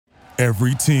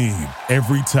Every team,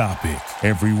 every topic,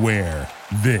 everywhere.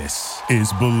 This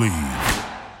is Believe.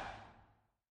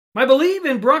 My Believe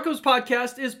in Broncos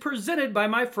podcast is presented by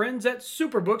my friends at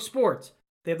Superbook Sports.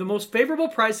 They have the most favorable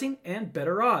pricing and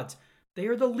better odds. They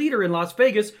are the leader in Las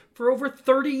Vegas for over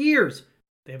 30 years.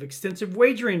 They have extensive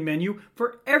wagering menu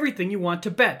for everything you want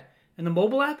to bet. And the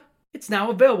mobile app? It's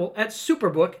now available at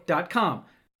superbook.com.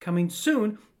 Coming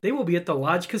soon, they will be at the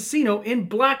Lodge Casino in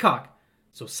Blackhawk.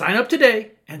 So sign up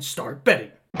today and start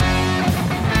betting.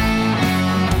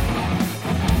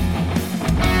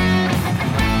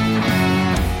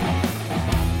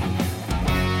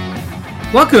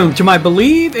 Welcome to my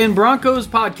Believe in Broncos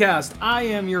podcast. I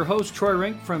am your host, Troy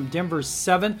Rink from Denver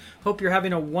 7. Hope you're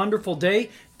having a wonderful day.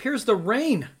 Appears the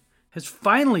rain has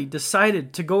finally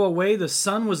decided to go away. The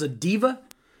sun was a diva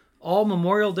all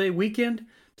Memorial Day weekend.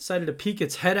 Decided to peek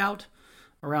its head out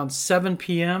around 7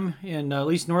 p.m. in at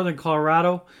least northern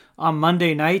Colorado on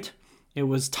Monday night. It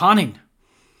was taunting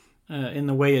in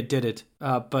the way it did it.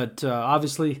 But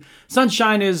obviously,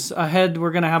 sunshine is ahead. We're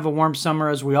going to have a warm summer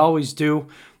as we always do.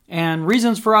 And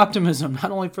reasons for optimism, not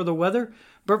only for the weather,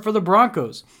 but for the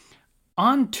Broncos.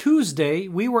 On Tuesday,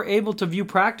 we were able to view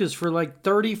practice for like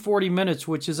 30, 40 minutes,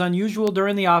 which is unusual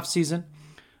during the offseason.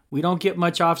 We don't get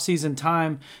much off-season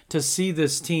time to see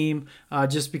this team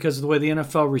just because of the way the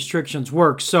NFL restrictions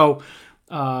work. So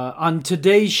on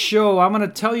today's show, I'm going to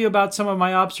tell you about some of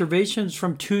my observations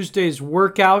from Tuesday's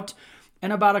workout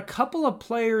and about a couple of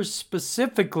players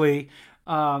specifically.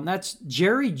 That's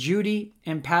Jerry Jeudy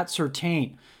and Pat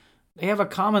Surtain. They have a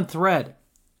common thread,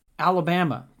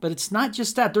 Alabama. But it's not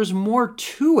just that. There's more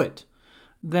to it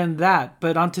than that.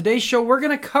 But on today's show, we're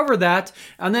going to cover that.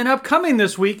 And then upcoming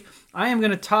this week, I am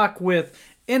going to talk with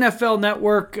NFL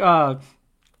Network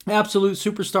absolute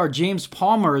superstar James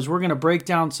Palmer as we're going to break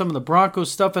down some of the Broncos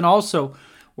stuff. And also,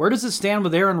 where does it stand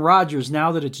with Aaron Rodgers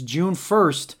now that it's June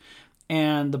 1st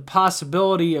and the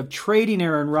possibility of trading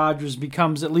Aaron Rodgers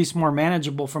becomes at least more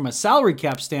manageable from a salary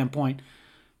cap standpoint?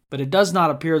 But it does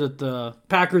not appear that the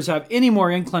Packers have any more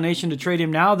inclination to trade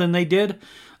him now than they did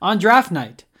on draft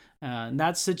night. And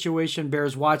that situation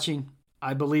bears watching.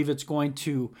 I believe it's going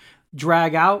to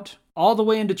drag out all the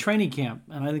way into training camp.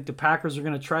 And I think the Packers are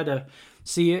going to try to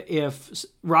see if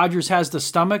Rodgers has the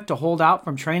stomach to hold out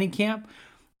from training camp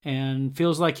and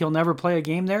feels like he'll never play a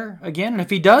game there again. And if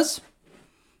he does,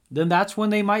 then that's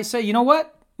when they might say, you know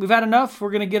what? We've had enough.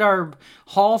 We're going to get our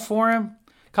haul for him.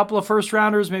 A couple of first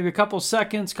rounders, maybe a couple of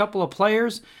seconds, couple of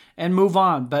players, and move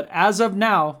on. But as of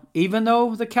now, even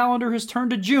though the calendar has turned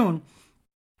to June,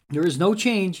 there is no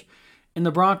change in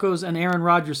the Broncos and Aaron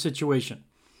Rodgers situation.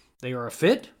 They are a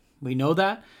fit. We know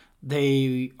that.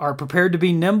 They are prepared to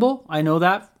be nimble. I know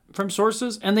that from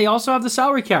sources. And they also have the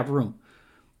salary cap room.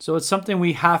 So it's something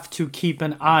we have to keep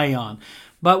an eye on.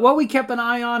 But what we kept an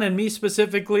eye on, and me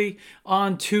specifically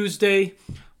on Tuesday,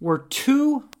 were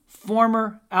two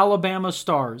former Alabama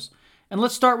stars. And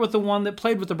let's start with the one that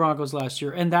played with the Broncos last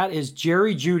year, and that is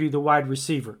Jerry Jeudy, the wide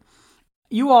receiver.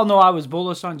 You all know I was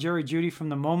bullish on Jerry Jeudy from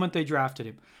the moment they drafted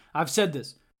him. I've said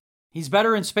this. He's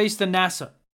better in space than NASA.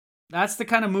 That's the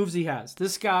kind of moves he has.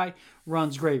 This guy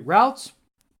runs great routes.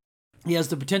 He has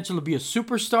the potential to be a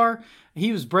superstar.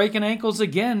 He was breaking ankles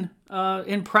again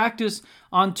in practice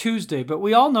on Tuesday. But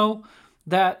we all know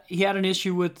that he had an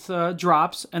issue with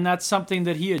drops, and that's something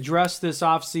that he addressed this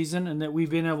offseason and that we've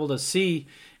been able to see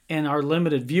in our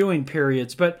limited viewing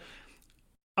periods. But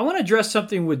I want to address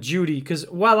something with Jeudy, because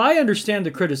while I understand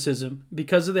the criticism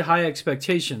because of the high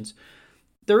expectations,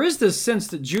 there is this sense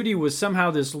that Jeudy was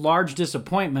somehow this large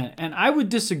disappointment, and I would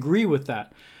disagree with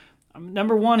that.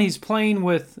 Number one, he's playing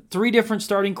with three different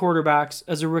starting quarterbacks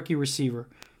as a rookie receiver.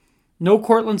 No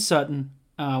Courtland Sutton,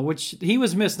 which he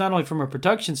was missed not only from a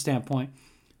production standpoint,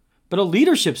 but a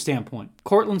leadership standpoint.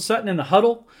 Courtland Sutton in the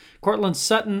huddle, Courtland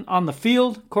Sutton on the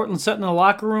field, Courtland Sutton in the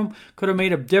locker room could have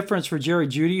made a difference for Jerry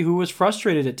Jeudy, who was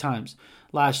frustrated at times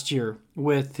last year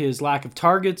with his lack of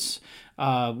targets,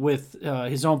 with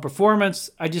his own performance.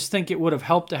 I just think it would have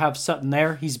helped to have Sutton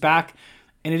there. He's back,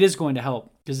 and it is going to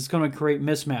help because it's going to create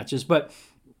mismatches. But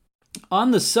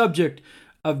on the subject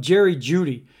of Jerry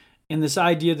Jeudy and this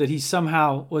idea that he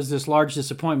somehow was this large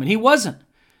disappointment, he wasn't.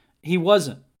 He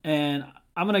wasn't. And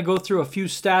I'm going to go through a few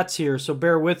stats here, so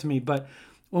bear with me. But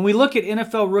when we look at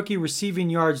NFL rookie receiving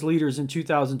yards leaders in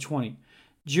 2020,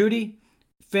 Jeudy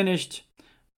finished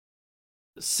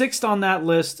sixth on that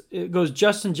list. It goes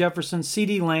Justin Jefferson,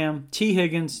 CeeDee Lamb, T.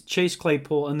 Higgins, Chase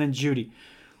Claypool, and then Jeudy.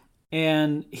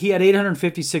 And he had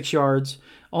 856 yards,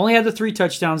 only had the 3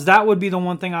 touchdowns. That would be the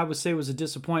one thing I would say was a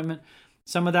disappointment.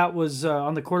 Some of that was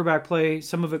on the quarterback play.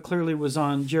 Some of it clearly was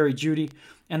on Jerry Jeudy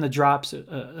and the drops,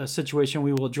 a situation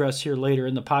we will address here later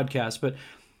in the podcast. But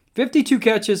 52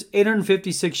 catches,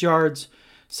 856 yards,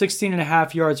 16 and a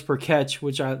half yards per catch,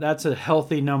 that's a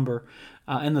healthy number,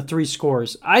 and the 3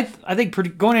 scores. I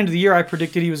think going into the year, I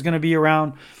predicted he was going to be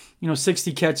around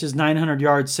 60 catches, 900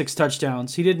 yards, 6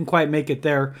 touchdowns. He didn't quite make it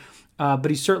there, but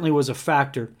he certainly was a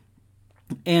factor.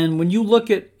 And when you look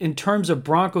at, in terms of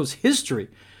Broncos history,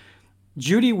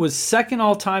 Jeudy was second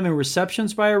all-time in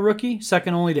receptions by a rookie,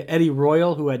 second only to Eddie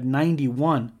Royal, who had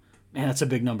 91. Man, that's a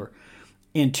big number.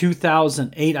 In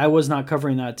 2008, I was not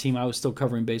covering that team. I was still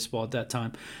covering baseball at that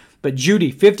time. But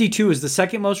Jeudy, 52, is the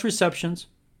second most receptions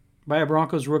by a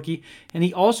Broncos rookie. And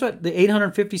he also had the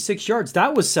 856 yards.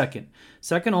 That was second.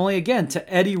 Second only, again,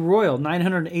 to Eddie Royal,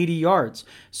 980 yards.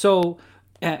 So,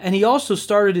 and he also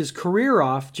started his career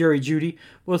off, Jerry Jeudy,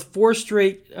 with 4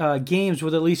 straight games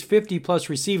with at least 50-plus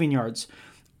receiving yards.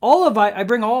 I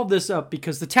bring all of this up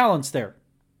because the talent's there.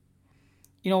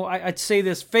 I'd say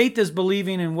this, faith is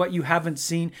believing in what you haven't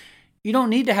seen. You don't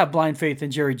need to have blind faith in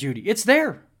Jerry Jeudy. It's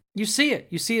there. You see it.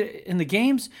 You see it in the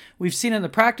games. We've seen it in the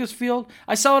practice field.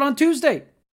 I saw it on Tuesday.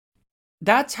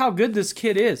 That's how good this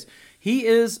kid is. He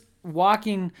is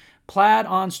walking plaid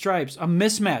on stripes, a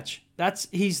mismatch.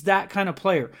 He's that kind of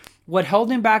player. What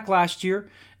held him back last year,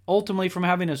 ultimately from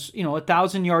having a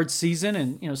 1,000-yard season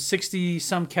and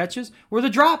 60-some catches, were the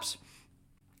drops.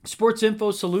 Sports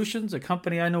Info Solutions, a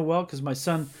company I know well because my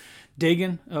son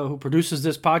Dagan, who produces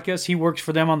this podcast, he works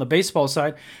for them on the baseball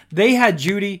side. They had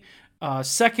Jeudy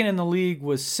second in the league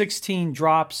with 16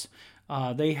 drops.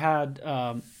 They had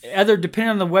depending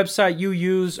on the website you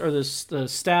use or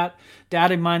the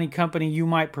data mining company you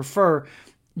might prefer,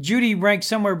 Jeudy ranked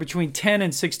somewhere between 10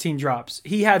 and 16 drops.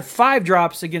 He had 5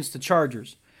 drops against the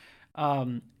Chargers,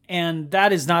 and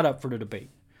that is not up for the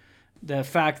debate. The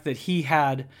fact that he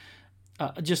had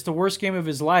just the worst game of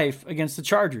his life against the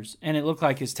Chargers. And it looked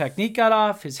like his technique got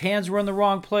off, his hands were in the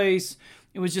wrong place.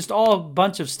 It was just all a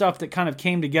bunch of stuff that kind of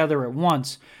came together at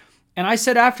once. And I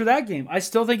said after that game, I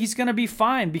still think he's going to be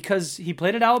fine because he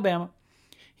played at Alabama.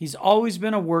 He's always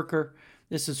been a worker.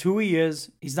 This is who he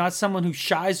is. He's not someone who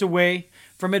shies away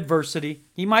from adversity.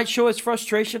 He might show his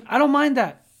frustration. I don't mind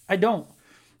that. I don't.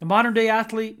 The modern day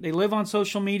athlete, they live on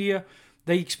social media.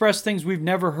 They express things we've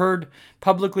never heard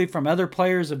publicly from other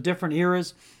players of different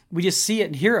eras. We just see it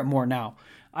and hear it more now.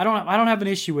 I don't have an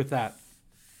issue with that.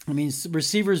 I mean,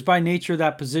 receivers by nature,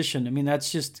 that position. I mean,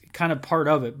 that's just kind of part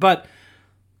of it. But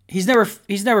he's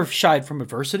never shied from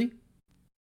adversity.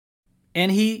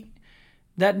 And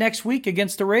that next week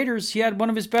against the Raiders, he had one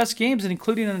of his best games, and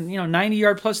including a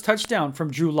 90-yard plus touchdown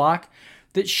from Drew Lock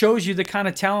that shows you the kind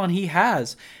of talent he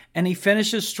has. And he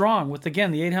finishes strong with,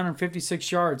 again, the 856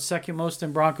 yards, second most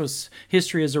in Broncos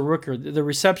history as a rookie. The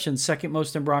receptions, second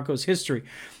most in Broncos history.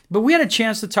 But we had a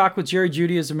chance to talk with Jerry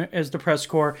Jeudy as the press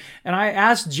corps, and I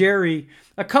asked Jerry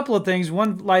a couple of things,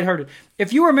 one lighthearted.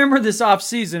 If you remember this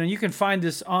offseason, and you can find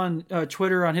this on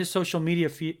Twitter, on his social media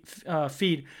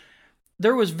feed,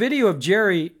 there was video of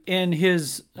Jerry in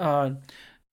his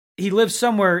he lives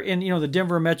somewhere in the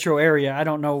Denver metro area. I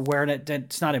don't know where, and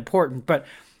it's not important, but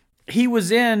he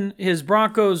was in his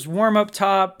Broncos warm-up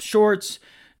top, shorts,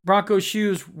 Broncos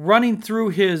shoes, running through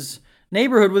his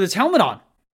neighborhood with his helmet on.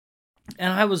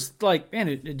 And I was like, man,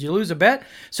 did you lose a bet?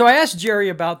 So I asked Jerry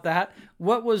about that.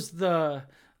 What was the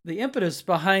impetus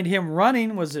behind him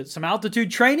running? Was it some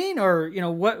altitude training, or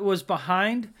what was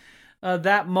behind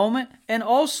that moment? And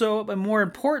also, but more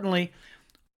importantly,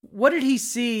 what did he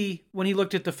see when he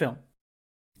looked at the film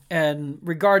and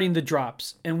regarding the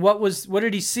drops? And what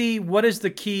did he see? What is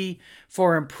the key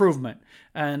for improvement?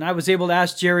 And I was able to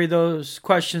ask Jerry those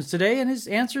questions today, and his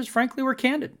answers, frankly, were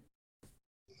candid.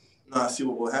 No, I see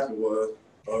what happened was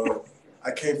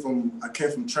I came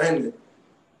from training.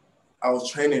 I was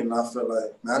training, and I felt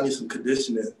like, man, I need some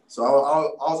conditioning. So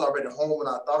I was already home when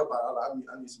I thought about it.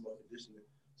 I need some more conditioning.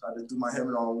 So I just threw my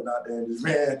helmet on, went out there, and just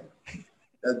ran.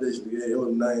 That's basically it. It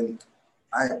was nothing.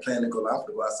 I ain't planning to go out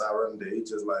to go outside running day. It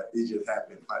just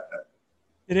happened like that.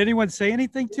 Did anyone say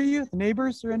anything to you? The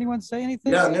neighbors or anyone say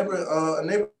anything? Yeah, a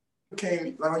neighbor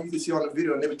came, like you can see on the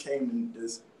video, a neighbor came and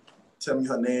just tell me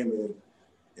her name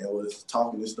and was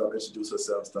talking and stuff, introduced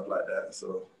herself, stuff like that.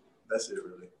 So that's it,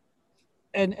 really.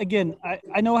 And again,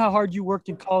 I know how hard you worked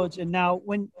in college, and now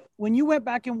when you went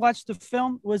back and watched the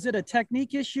film, was it a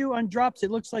technique issue on drops? It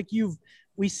looks like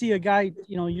we see a guy,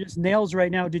 you just nails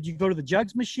right now. Did you go to the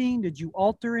jugs machine? Did you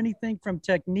alter anything from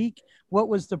technique? What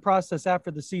was the process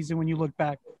after the season when you look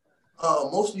back?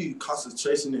 Mostly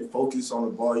concentration and focus on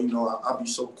the ball. I'll be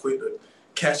so quick to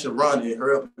catch and run and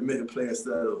hurry up and make a play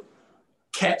instead of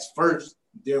catch first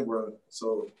didn't run.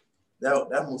 So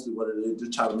that's mostly what it is.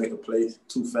 Just try to make a play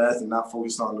too fast and not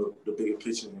focus on the bigger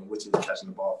picture, which is catching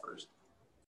the ball first.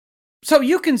 So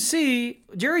you can see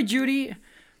Jerry Jeudy,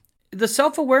 the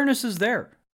self-awareness is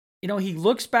there. You know, he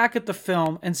looks back at the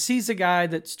film and sees a guy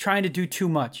that's trying to do too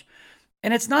much.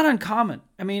 And it's not uncommon.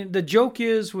 I mean, the joke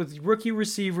is with rookie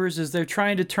receivers is they're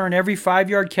trying to turn every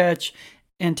 5-yard catch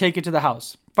and take it to the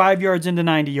house. 5 yards into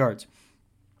 90 yards.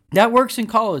 That works in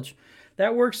college.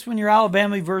 That works when you're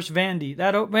Alabama versus Vandy.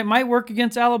 It might work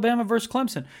against Alabama versus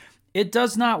Clemson. It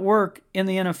does not work in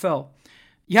the NFL.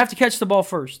 You have to catch the ball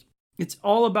first. It's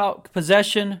all about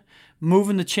possession,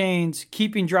 moving the chains,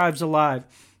 keeping drives alive.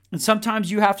 And sometimes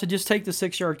you have to just take the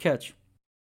 6-yard catch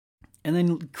and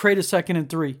then create a 2nd and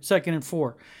 3, 2nd and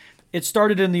 4. It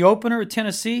started in the opener at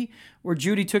Tennessee where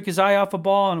Jeudy took his eye off a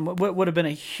ball and what would have been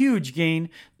a huge gain,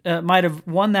 might have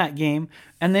won that game.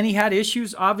 And then he had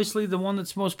issues. Obviously, the one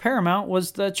that's most paramount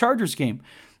was the Chargers game.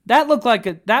 That looked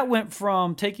like that went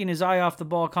from taking his eye off the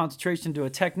ball concentration to a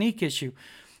technique issue.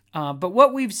 But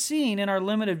what we've seen in our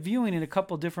limited viewing in a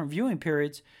couple different viewing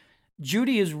periods,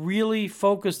 Jeudy is really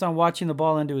focused on watching the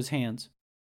ball into his hands.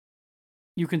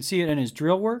 You can see it in his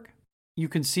drill work. You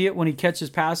can see it when he catches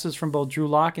passes from both Drew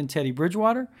Lock and Teddy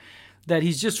Bridgewater, that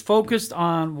he's just focused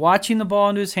on watching the ball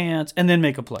into his hands and then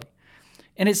make a play.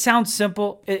 And it sounds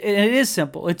simple. It is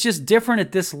simple. It's just different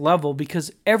at this level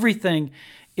because everything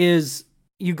is,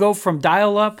 you go from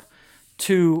dial-up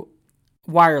to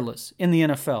wireless in the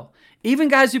NFL. Even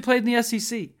guys who played in the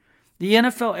SEC. The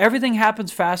NFL, everything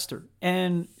happens faster.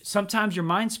 And sometimes your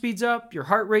mind speeds up, your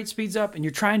heart rate speeds up, and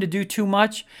you're trying to do too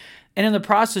much. And in the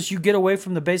process, you get away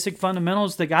from the basic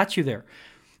fundamentals that got you there.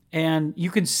 And you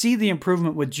can see the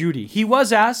improvement with Jeudy. He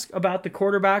was asked about the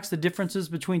quarterbacks, the differences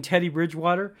between Teddy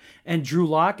Bridgewater and Drew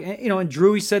Lock. And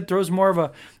Drew, he said, throws more of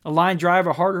a line drive,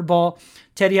 a harder ball.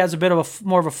 Teddy has a bit of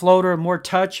more of a floater, more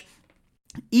touch.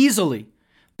 Easily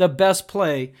the best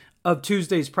play of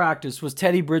Tuesday's practice was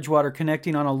Teddy Bridgewater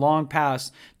connecting on a long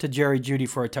pass to Jerry Jeudy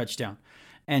for a touchdown.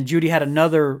 And Jeudy had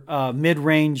another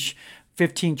mid-range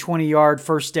 15, 20-yard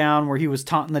first down where he was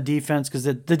taunting the defense because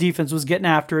the defense was getting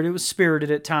after it. It was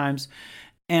spirited at times.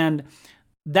 And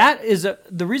that is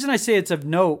the reason I say it's of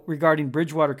note regarding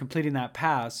Bridgewater completing that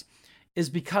pass is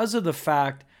because of the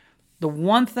fact the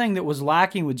one thing that was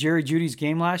lacking with Jerry Jeudy's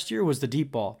game last year was the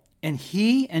deep ball. And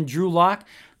he and Drew Lock,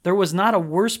 there was not a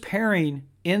worse pairing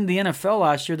in the NFL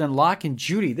last year than Lock and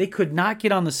Jeudy. They could not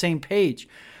get on the same page.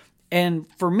 And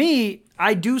for me,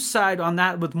 I do side on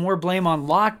that with more blame on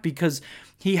Lock because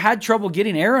he had trouble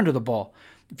getting air under the ball.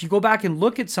 If you go back and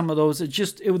look at some of those,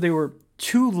 they were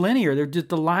too linear. They're just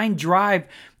the line drive.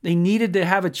 They needed to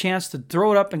have a chance to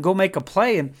throw it up and go make a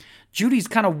play. And Judy's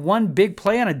kind of one big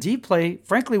play on a deep play,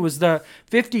 frankly, was the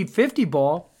 50-50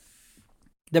 ball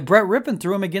that Brett Rippon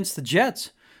threw him against the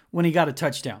Jets when he got a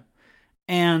touchdown.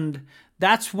 And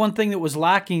that's one thing that was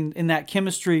lacking in that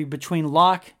chemistry between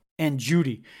Lock and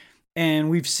Jeudy. And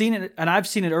we've seen it, and I've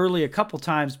seen it early a couple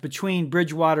times between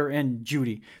Bridgewater and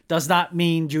Jeudy. Does not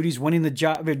mean Judy's winning the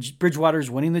job, Bridgewater's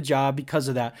winning the job because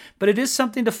of that. But it is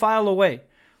something to file away.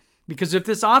 Because if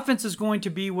this offense is going to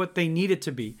be what they need it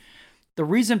to be, the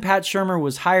reason Pat Shurmur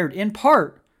was hired in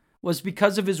part was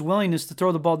because of his willingness to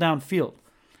throw the ball downfield.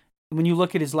 When you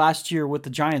look at his last year with the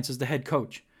Giants as the head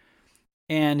coach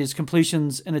and his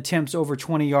completions and attempts over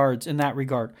 20 yards in that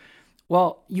regard.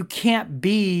 Well, you can't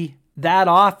be that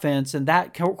offense and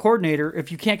that coordinator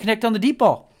if you can't connect on the deep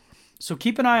ball. So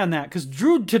keep an eye on that because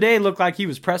Drew today looked like he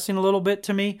was pressing a little bit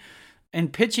to me.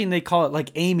 And pitching, they call it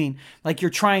like aiming, like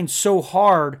you're trying so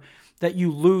hard that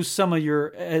you lose some of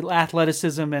your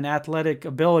athleticism and athletic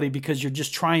ability because you're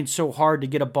just trying so hard to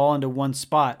get a ball into one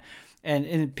spot. And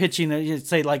in pitching, you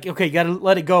say like, okay, you got to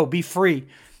let it go, be free.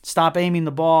 Stop aiming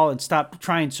the ball and stop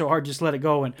trying so hard, just let it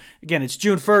go. And again, it's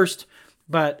June 1st.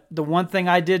 But the one thing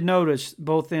I did notice,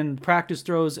 both in practice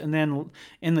throws and then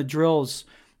in the drills,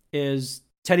 is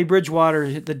Teddy Bridgewater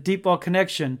hit the deep ball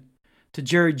connection to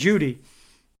Jerry Jeudy,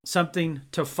 something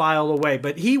to file away.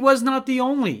 But he was not the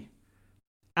only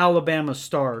Alabama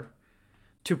star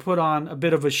to put on a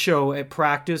bit of a show at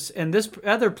practice. And this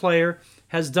other player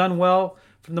has done well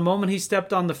from the moment he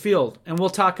stepped on the field. And we'll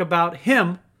talk about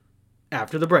him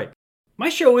after the break. My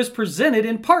show is presented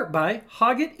in part by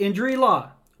Hoggett Injury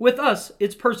Law. With us,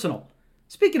 it's personal.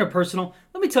 Speaking of personal,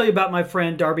 let me tell you about my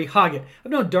friend Darby Hoggett.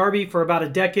 I've known Darby for about a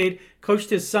decade,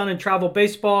 coached his son in travel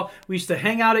baseball. We used to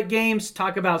hang out at games,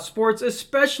 talk about sports,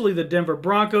 especially the Denver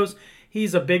Broncos.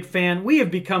 He's a big fan. We have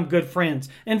become good friends.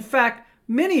 In fact,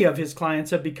 many of his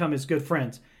clients have become his good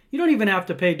friends. You don't even have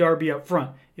to pay Darby up front.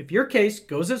 If your case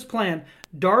goes as planned,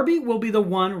 Darby will be the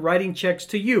one writing checks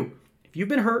to you. If you've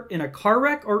been hurt in a car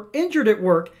wreck or injured at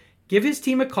work, give his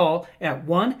team a call at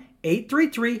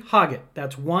 1-833-HOGGET.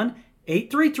 That's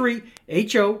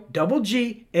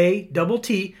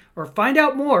 1-833-HOGGATT. Or find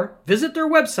out more, visit their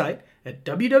website at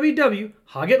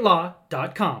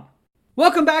www.hoggetlaw.com.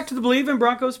 Welcome back to the Believe in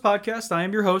Broncos podcast. I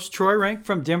am your host, Troy Rank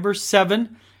from Denver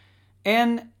 7.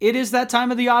 And it is that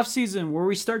time of the offseason where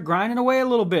we start grinding away a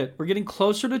little bit. We're getting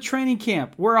closer to training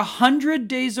camp. We're 100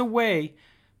 days away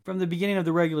from the beginning of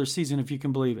the regular season, if you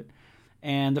can believe it.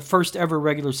 And the first ever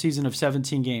regular season of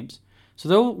 17 games. So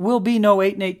there will be no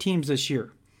 8-8 teams this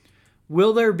year.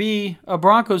 Will there be a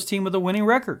Broncos team with a winning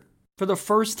record for the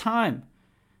first time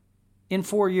in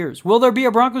 4 years? Will there be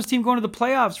a Broncos team going to the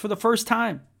playoffs for the first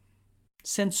time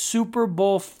since Super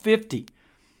Bowl 50?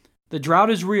 The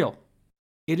drought is real.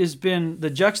 It has been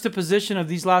the juxtaposition of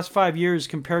these last 5 years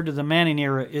compared to the Manning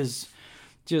era is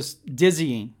just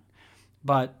dizzying.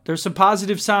 But there's some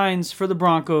positive signs for the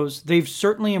Broncos. They've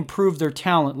certainly improved their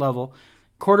talent level.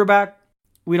 Quarterback,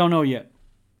 we don't know yet.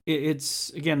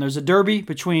 Again, there's a derby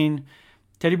between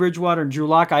Teddy Bridgewater and Drew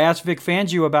Lock. I asked Vic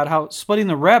Fangio about how splitting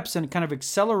the reps and kind of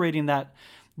accelerating that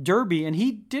derby, and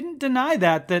he didn't deny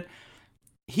that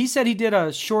he said he did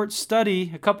a short study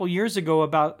a couple years ago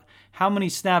about how many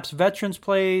snaps veterans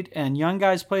played and young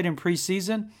guys played in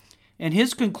preseason, and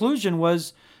his conclusion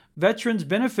was veterans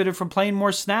benefited from playing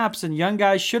more snaps and young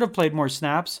guys should have played more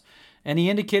snaps. And he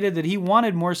indicated that he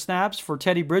wanted more snaps for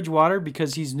Teddy Bridgewater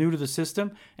because he's new to the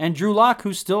system, and Drew Lock,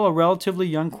 who's still a relatively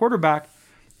young quarterback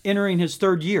entering his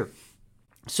third year.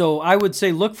 So I would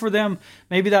say look for them,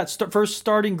 maybe that first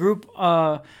starting group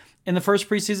in the first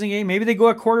preseason game. Maybe they go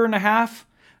a quarter and a half,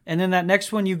 and then that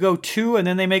next one you go 2, and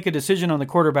then they make a decision on the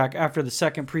quarterback after the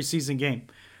second preseason game.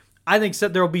 I think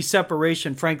there will be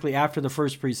separation, frankly, after the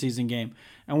first preseason game,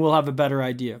 and we'll have a better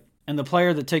idea. And the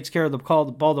player that takes care of the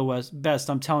ball the best,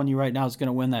 I'm telling you right now, is going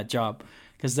to win that job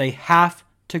because they have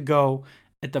to go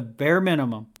at the bare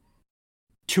minimum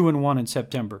 2-1 in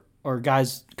September. Or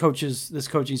guys, coaches, this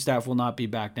coaching staff will not be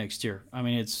back next year. I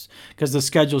mean, it's because the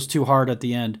schedule's too hard at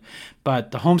the end.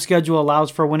 But the home schedule allows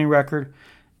for a winning record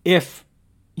if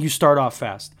you start off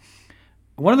fast.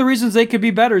 One of the reasons they could be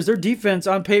better is their defense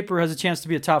on paper has a chance to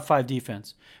be a top 5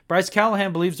 defense. Bryce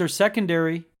Callahan believes their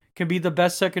secondary can be the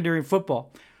best secondary in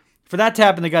football. For that to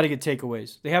happen, they got to get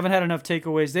takeaways. They haven't had enough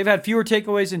takeaways. They've had fewer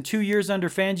takeaways in 2 years under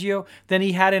Fangio than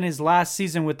he had in his last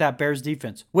season with that Bears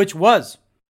defense, which was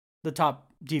the top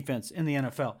defense in the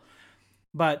NFL.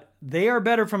 But they are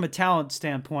better from a talent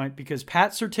standpoint because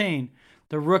Pat Surtain,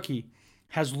 the rookie,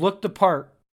 has looked the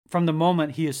part from the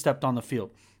moment he has stepped on the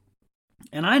field.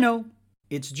 And I know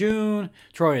it's June,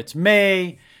 Troy, it's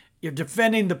May. You're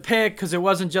defending the pick because it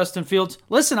wasn't Justin Fields.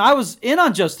 Listen, I was in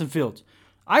on Justin Fields.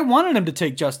 I wanted him to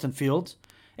take Justin Fields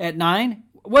at 9,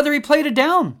 whether he played it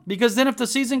down. Because then if the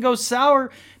season goes sour,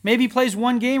 maybe he plays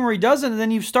one game or he doesn't, and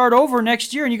then you start over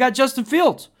next year and you got Justin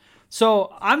Fields.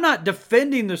 So I'm not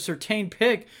defending the Surtain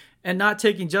pick and not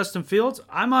taking Justin Fields.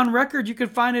 I'm on record. You can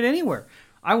find it anywhere.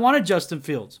 I wanted Justin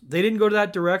Fields. They didn't go to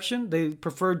that direction. They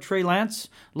preferred Trey Lance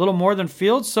a little more than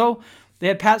Fields. So they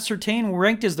had Pat Surtain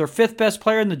ranked as their 5th best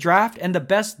player in the draft and the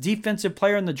best defensive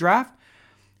player in the draft.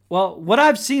 Well, what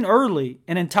I've seen early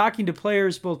and in talking to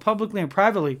players both publicly and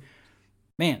privately,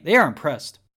 man, they are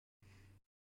impressed.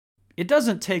 It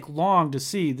doesn't take long to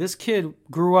see this kid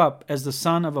grew up as the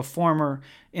son of a former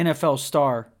NFL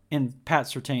star in Pat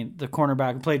Surtain, the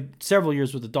cornerback, who played several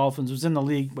years with the Dolphins, was in the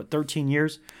league, 13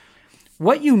 years.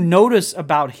 What you notice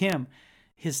about him,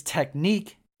 his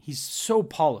technique, he's so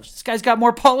polished. This guy's got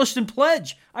more polish than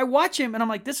Pledge. I watch him and I'm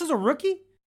like, this is a rookie?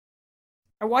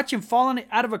 I watch him falling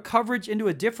out of a coverage into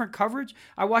a different coverage.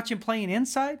 I watch him playing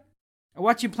inside. I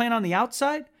watch him playing on the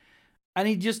outside. And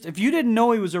if you didn't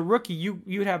know he was a rookie,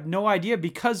 you'd have no idea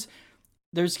because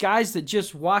there's guys that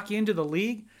just walk into the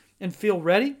league and feel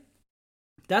ready.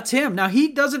 That's him. Now, he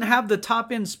doesn't have the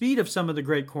top end speed of some of the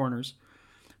great corners,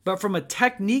 but from a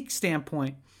technique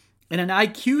standpoint and an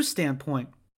IQ standpoint,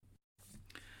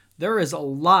 there is a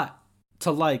lot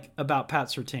to like about Pat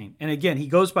Surtain. And again, he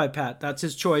goes by Pat. That's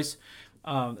his choice.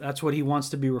 That's what he wants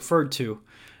to be referred to.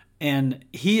 And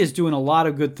he is doing a lot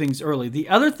of good things early. The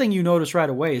other thing you notice right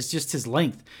away is just his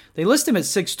length. They list him at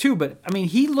 6'2", but, I mean,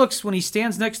 he looks, when he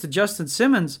stands next to Justin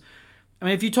Simmons, I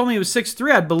mean, if you told me he was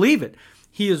 6'3", I'd believe it.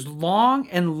 He is long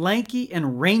and lanky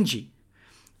and rangy.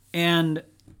 And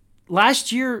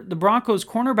last year, the Broncos'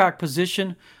 cornerback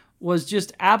position was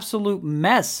just absolute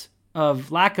mess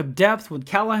of lack of depth. When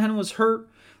Callahan was hurt,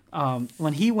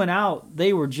 when he went out,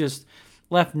 they were just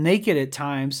left naked at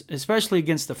times, especially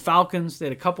against the Falcons. They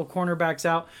had a couple cornerbacks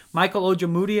out. Michael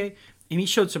Ojemudia, and he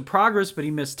showed some progress, but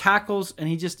he missed tackles, and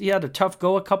he had a tough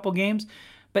go a couple games.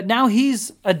 But now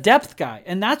he's a depth guy.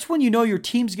 And that's when you know your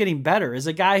team's getting better. As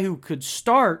a guy who could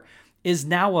start is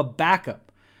now a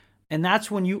backup. And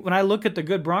that's when I look at the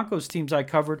good Broncos teams I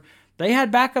covered, they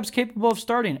had backups capable of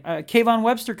starting. Kayvon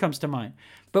Webster comes to mind.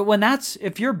 But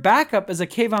if your backup is a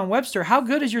Kayvon Webster, how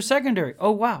good is your secondary?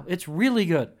 Oh, wow, it's really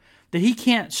good that he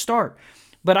can't start.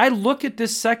 But I look at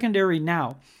this secondary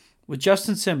now with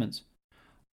Justin Simmons,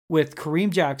 with Kareem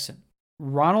Jackson,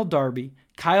 Ronald Darby,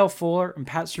 Kyle Fuller, and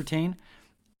Pat Surtain.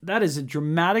 That is a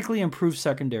dramatically improved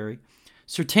secondary.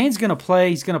 Surtain's going to play.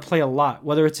 He's going to play a lot,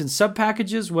 whether it's in sub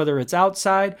packages, whether it's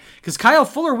outside. Because Kyle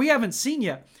Fuller, we haven't seen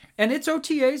yet. And it's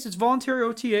OTAs. It's voluntary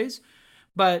OTAs.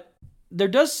 But there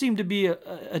does seem to be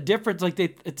a difference.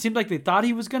 It seemed like they thought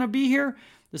he was going to be here.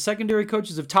 The secondary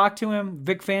coaches have talked to him.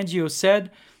 Vic Fangio said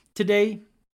today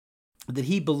that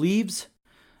he believes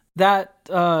that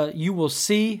you will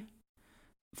see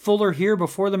Fuller here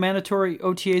before the mandatory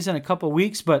OTAs in a couple of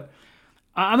weeks. But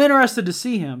I'm interested to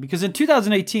see him because in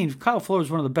 2018, Kyle Fuller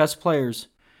was one of the best players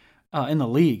in the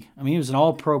league. I mean, he was an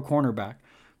all-pro cornerback.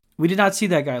 We did not see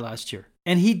that guy last year.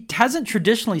 And he hasn't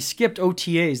traditionally skipped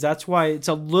OTAs. That's why it's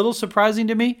a little surprising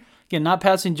to me. Again, not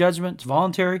passing judgment. It's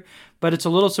voluntary. But it's a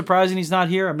little surprising he's not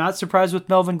here. I'm not surprised with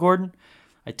Melvin Gordon.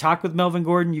 I talked with Melvin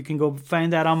Gordon. You can go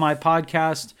find that on my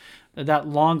podcast, that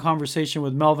long conversation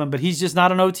with Melvin. But he's just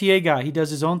not an OTA guy. He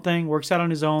does his own thing, works out on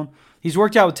his own. He's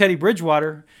worked out with Teddy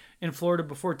Bridgewater in Florida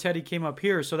before Teddy came up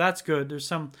here, so that's good. There's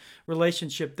some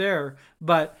relationship there.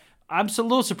 But I'm a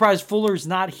little surprised Fuller's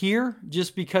not here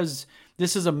just because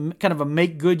this is a kind of a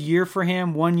make-good year for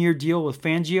him, 1-year deal with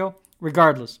Fangio.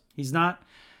 Regardless, he's not.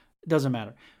 It doesn't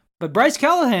matter. But Bryce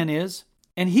Callahan is,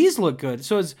 and he's looked good.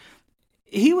 So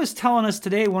he was telling us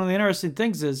today, one of the interesting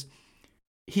things is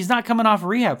he's not coming off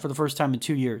rehab for the first time in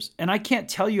 2 years. And I can't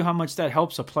tell you how much that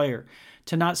helps a player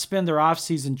to not spend their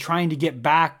offseason trying to get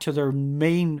back to their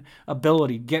main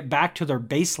ability, get back to their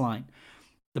baseline.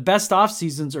 The best off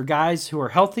seasons are guys who are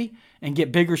healthy and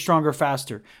get bigger, stronger,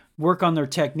 faster, work on their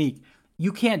technique.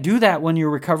 You can't do that when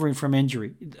you're recovering from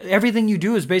injury. Everything you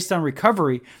do is based on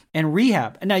recovery and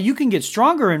rehab. And now you can get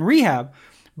stronger in rehab,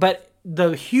 but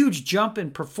the huge jump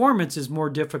in performance is more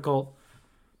difficult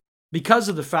because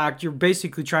of the fact you're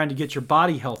basically trying to get your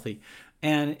body healthy.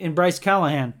 And in Bryce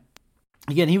Callahan,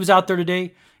 again, he was out there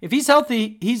today. If he's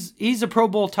healthy, he's a Pro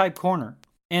Bowl type corner.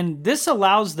 And this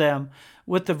allows them,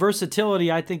 with the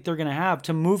versatility I think they're going to have,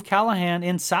 to move Callahan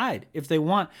inside if they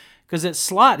want. Because at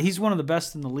slot, he's one of the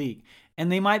best in the league.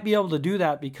 And they might be able to do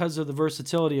that because of the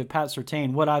versatility of Pat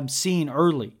Surtain, what I'm seeing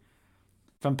early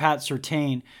from Pat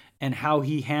Surtain and how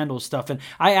he handles stuff. And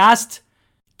I asked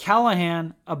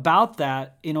Callahan about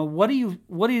that. You know, what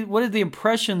are the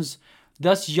impressions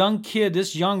this young kid,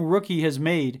 this young rookie has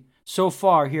made so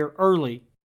far here early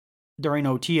during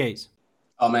OTAs?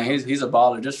 Oh, man, he's a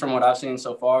baller. Just from what I've seen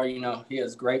so far, you know, he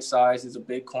has great size. He's a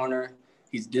big corner.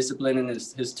 He's disciplined in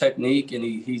his technique, and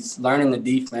he's learning the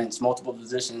defense, multiple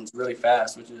positions really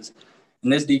fast, which is in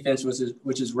this defense,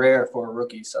 which is rare for a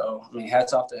rookie. So, I mean,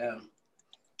 hats off to him.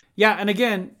 Yeah, and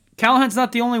again, Callahan's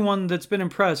not the only one that's been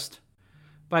impressed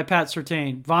by Pat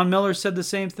Surtain. Von Miller said the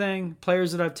same thing.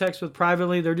 Players that I've texted with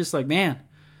privately, they're just like, man,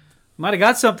 might have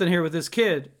got something here with this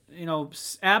kid. You know,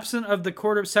 separate of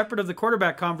the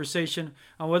quarterback conversation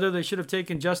on whether they should have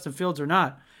taken Justin Fields or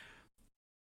not.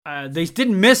 They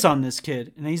didn't miss on this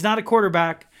kid, and he's not a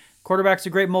quarterback. Quarterback's a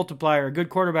great multiplier. A good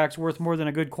quarterback's worth more than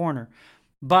a good corner.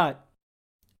 But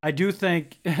I do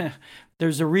think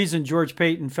there's a reason George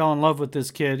Payton fell in love with this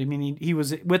kid. I mean, he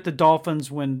was with the Dolphins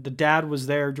when the dad was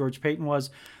there, George Payton was,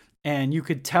 and you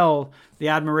could tell the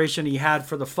admiration he had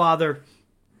for the father,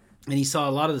 and he saw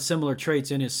a lot of the similar traits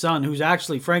in his son, who's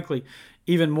actually, frankly,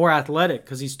 even more athletic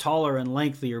because he's taller and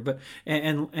lengthier,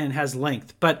 and has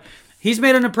length. But he's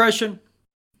made an impression.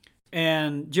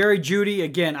 And Jerry Jeudy,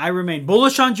 again, I remain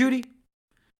bullish on Jeudy.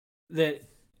 That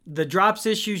the drops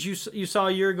issues you saw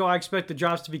a year ago, I expect the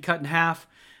drops to be cut in half.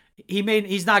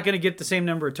 He's not going to get the same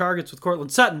number of targets with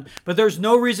Cortland Sutton, but there's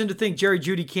no reason to think Jerry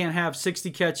Jeudy can't have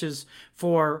 60 catches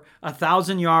for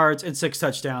 1,000 yards and 6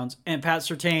 touchdowns, and Pat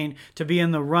Surtain to be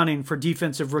in the running for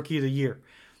Defensive Rookie of the Year.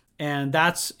 And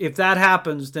if that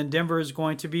happens, then Denver is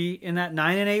going to be in that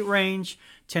 9-8 range,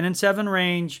 10-7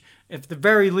 range. At the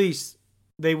very least,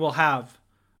 they will have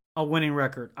a winning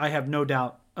record. I have no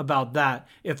doubt about that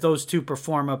if those two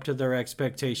perform up to their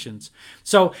expectations.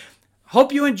 So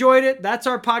hope you enjoyed it. That's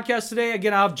our podcast today.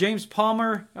 Again, I'll have James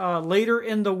Palmer later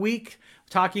in the week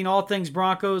talking all things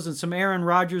Broncos and some Aaron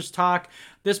Rodgers talk.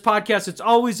 This podcast, it's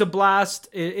always a blast.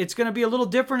 It's going to be a little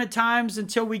different at times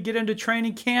until we get into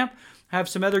training camp. I have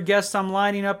some other guests I'm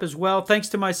lining up as well. Thanks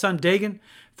to my son Dagan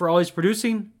for always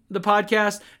producing the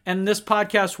podcast, and this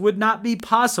podcast would not be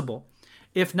possible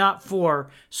if not for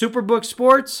Superbook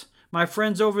Sports, my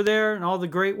friends over there, and all the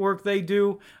great work they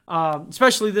do,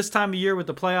 especially this time of year with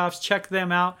the playoffs. Check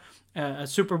them out at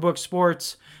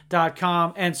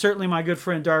superbooksports.com, and certainly my good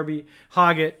friend Darby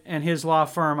Hoggett and his law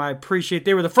firm. I appreciate.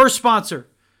 They were the first sponsor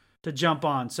to jump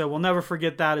on, so we'll never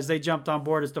forget that as they jumped on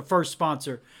board as the first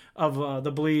sponsor of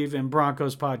the Believe in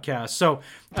Broncos podcast. So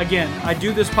again, I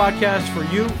do this podcast for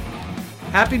you.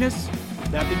 Happiness,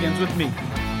 that begins with me.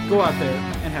 Go out there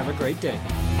and have a great day.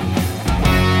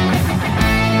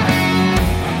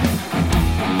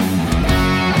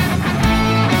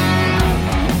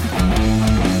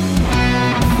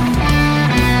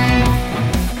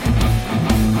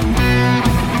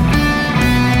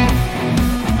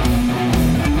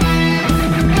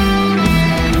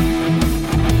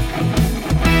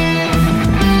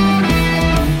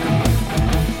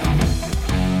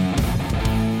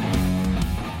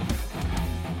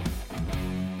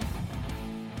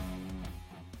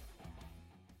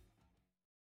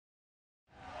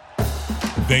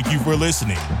 Thank you for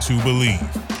listening to Believe.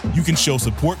 You can show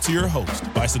support to your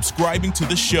host by subscribing to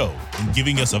the show and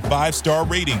giving us a 5-star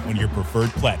rating on your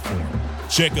preferred platform.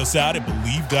 Check us out at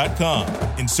Believe.com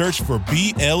and search for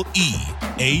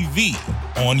BLEAV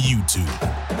on YouTube.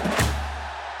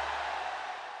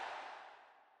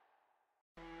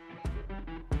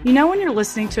 You know when you're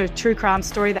listening to a true crime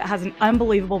story that has an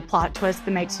unbelievable plot twist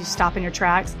that makes you stop in your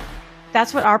tracks?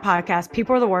 That's what our podcast,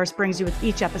 People Are the Worst, brings you with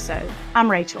each episode.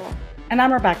 I'm Rachel. And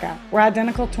I'm Rebecca. We're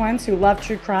identical twins who love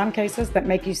true crime cases that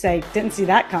make you say, didn't see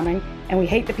that coming, and we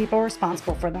hate the people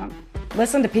responsible for them.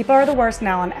 Listen to People Are the Worst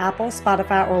now on Apple,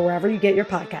 Spotify, or wherever you get your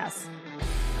podcasts.